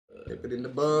it in the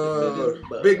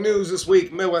bud. Big news this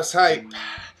week, Midwest Hype.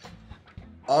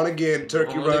 On again,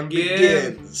 Turkey Run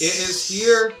begins. It is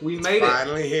here. We made it.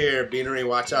 Finally here. Beanery,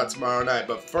 watch out tomorrow night.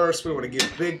 But first, we want to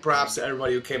give big props to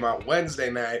everybody who came out Wednesday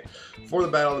night for the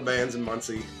Battle of the Bands in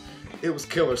Muncie. It was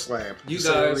killer slam. You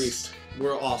guys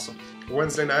were awesome.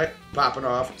 Wednesday night, popping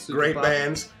off. Super great poppin'.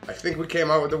 Bands. I think we came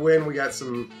out with the win. We got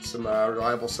some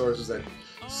reliable sources that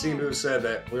seem to have said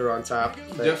that we were on top.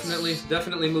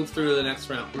 Definitely move through to the next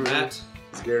round. That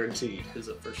is guaranteed. Is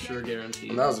a for sure guaranteed.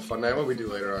 And that was a fun night. What did we do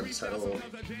later on? Just had a little.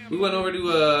 We went over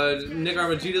to Nick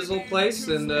Armagita's old place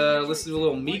and listened to a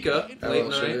little Mika late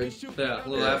night. Yeah, a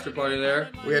little after party there.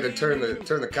 We had to turn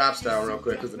the cops down real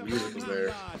quick because the music was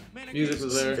there. Music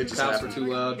was there. Cops were too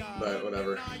loud. But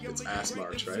whatever. It's Ass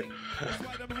March, right?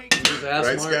 It was Ass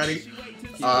March. Scotty?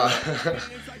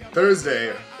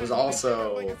 Thursday was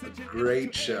also a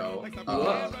great show. It was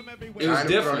kind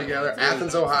different. Of thrown together.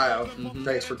 Athens, Ohio.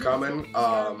 Thanks for coming.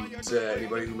 To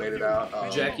anybody who made it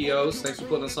out. Jackie O's, thanks for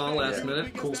putting us on last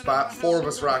minute. Cool spot. 4 of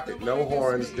us rocked it. No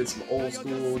horns. Did some old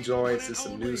school joints. Did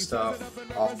some new stuff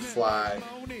off the fly.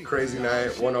 Crazy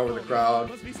night. Won over the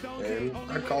crowd. And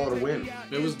I'd call it a win.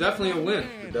 It was definitely a win.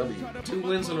 A W. 2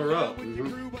 wins in a row.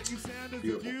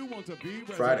 Beautiful.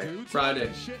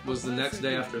 Friday was the next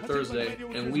day after Thursday,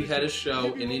 and we had a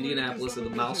show in Indianapolis at the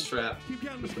Mousetrap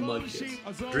with the Mud Kids.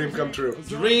 Dream come true.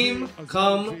 Dream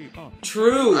come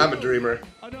true. I'm a dreamer.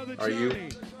 Are you?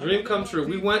 Dream come true.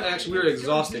 We went, actually, we were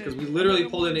exhausted because we literally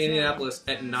pulled into Indianapolis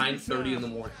at 9:30 in the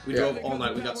morning. We drove all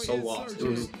night. We got so lost. It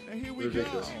was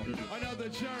ridiculous.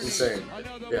 Insane.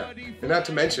 Yeah. And not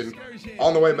to mention,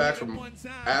 on the way back from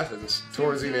Athens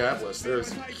towards Indianapolis, there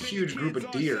was a huge group of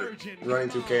deer running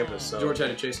through campus. So George had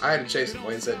to chase him. I had to chase him.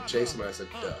 Wayne said chase him, and I said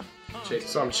duh. Chase.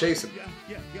 So I'm chasing,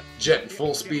 jetting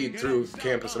full speed through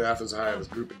campus in Athens, Ohio. This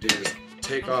group of deer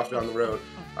take off down the road.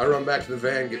 I run back to the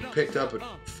van, get picked up at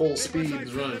full speed,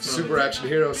 super action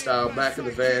hero style, back in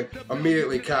the van.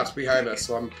 Immediately, cops behind us,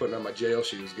 so I'm putting on my jail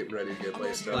shoes, getting ready to get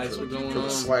laced up for the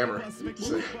slammer.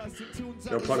 So,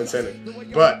 no pun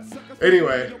intended. But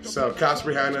anyway, so cops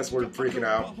behind us, we're freaking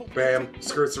out. Bam,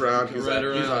 skirts around. He's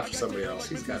off for somebody else.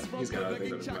 He's got other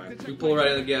things on his mind. We pull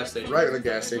right in the gas station. Right in the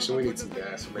gas station. We need some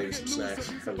gas, or maybe some snacks.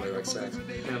 Everybody likes snacks.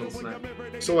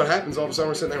 So what happens? All of a sudden,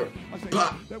 we're sitting there,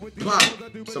 pop, pop.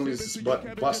 Somebody's just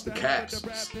busting caps,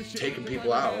 just taking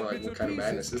people out. We're like, what kind of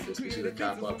madness is this? We see the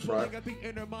cop up front.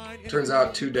 Turns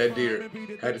out 2 dead deer.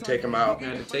 Had to take them out.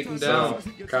 Had to take them down.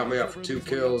 So, count me up for 2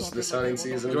 kills this hunting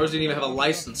season. George didn't even have a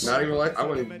license. Not even I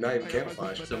wasn't not even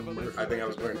camouflage. I think I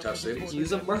was wearing Tough Cities.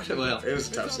 He's a murder. Well, it was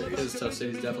Tough Cities. It was Tough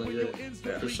Cities. Definitely did it.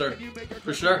 Yeah. For sure.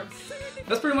 For sure.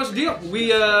 That's pretty much the deal. We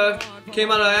came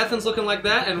out of Athens looking like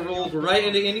that and rolled right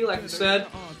into Indy, like you said.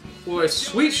 For a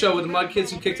sweet show with the Mud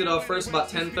Kids, who kicked it off first about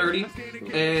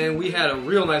 10:30, and we had a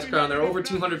real nice crowd there. Over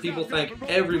 200 people. Thank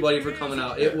everybody for coming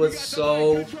out. It was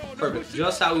so perfect,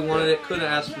 just how we wanted it. Couldn't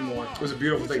ask for more. It was a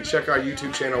beautiful thing. Check our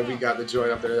YouTube channel. We got the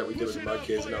joint up there that we did with the Mud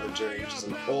Kids, Another Journey, which is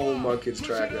an old Mud Kids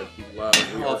track that we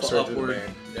love. We are searching the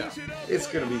band. Yeah, it's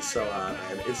gonna be so hot,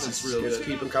 man. It's real good.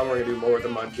 Keep them coming. We're gonna do more with the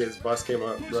Mud Kids. Russ came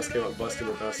up busting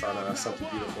with us on Something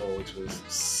Beautiful, which was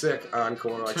sick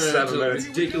encore, like 7 minutes.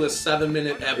 Ridiculous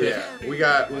 7-minute epic. Yeah, we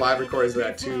got live recordings of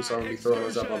that too, so I'm gonna be throwing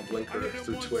those up on Blinker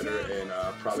through Twitter and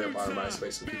probably up on our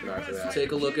MySpace, so keep an eye for that.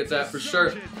 Take a look at that for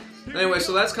sure. Anyway,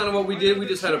 so that's kind of what we did. We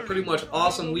just had a pretty much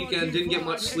awesome weekend. Didn't get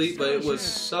much sleep, but it was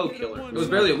so killer. It was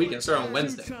barely a weekend. It started on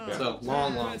Wednesday. Yeah. So,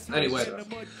 long. Anyway.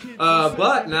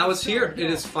 But now it's here. It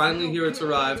is finally here. It's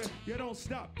arrived.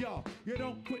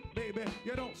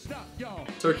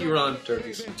 Turkey Run.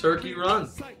 Turkey Run.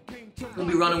 We'll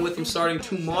be running with them starting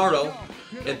tomorrow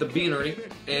at the Beanery,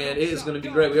 and it is going to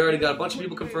be great. We already got a bunch of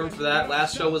people confirmed for that.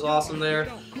 Last show was awesome there.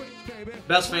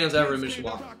 Best fans ever in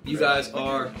Mishawaka. You guys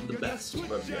are the best.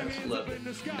 Love it.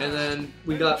 And then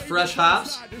we got Fresh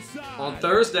Hops on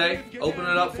Thursday,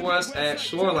 opening it up for us at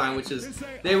Shoreline, which is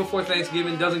day before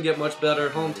Thanksgiving. Doesn't get much better.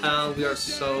 Hometown. We are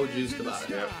so juiced about it.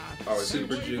 Yeah. Always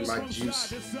super juiced. My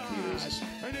juice is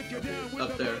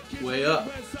up there. Way up.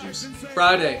 Juice.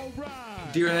 Friday,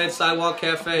 Deerhead Sidewalk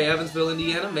Cafe, Evansville,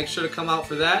 Indiana. Make sure to come out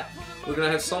for that. We're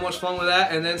gonna have so much fun with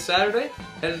that, and then Saturday,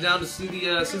 headed down to see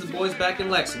the boys back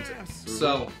in Lexington.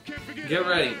 So get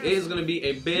ready. It is gonna be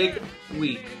a big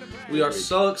week. We are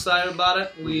so excited about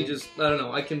it. We just, I don't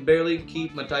know, I can barely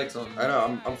keep my tights on. I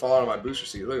know, I'm falling on my booster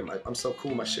seat. Look at I'm so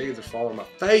cool. My shades are falling on my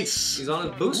face. He's on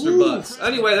his booster butts.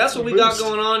 Anyway, that's what we got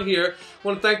going on here. I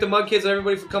want to thank the Mud Kids,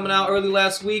 everybody, for coming out early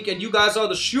last week, and you guys are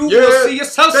the Shoops. We'll see you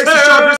so soon.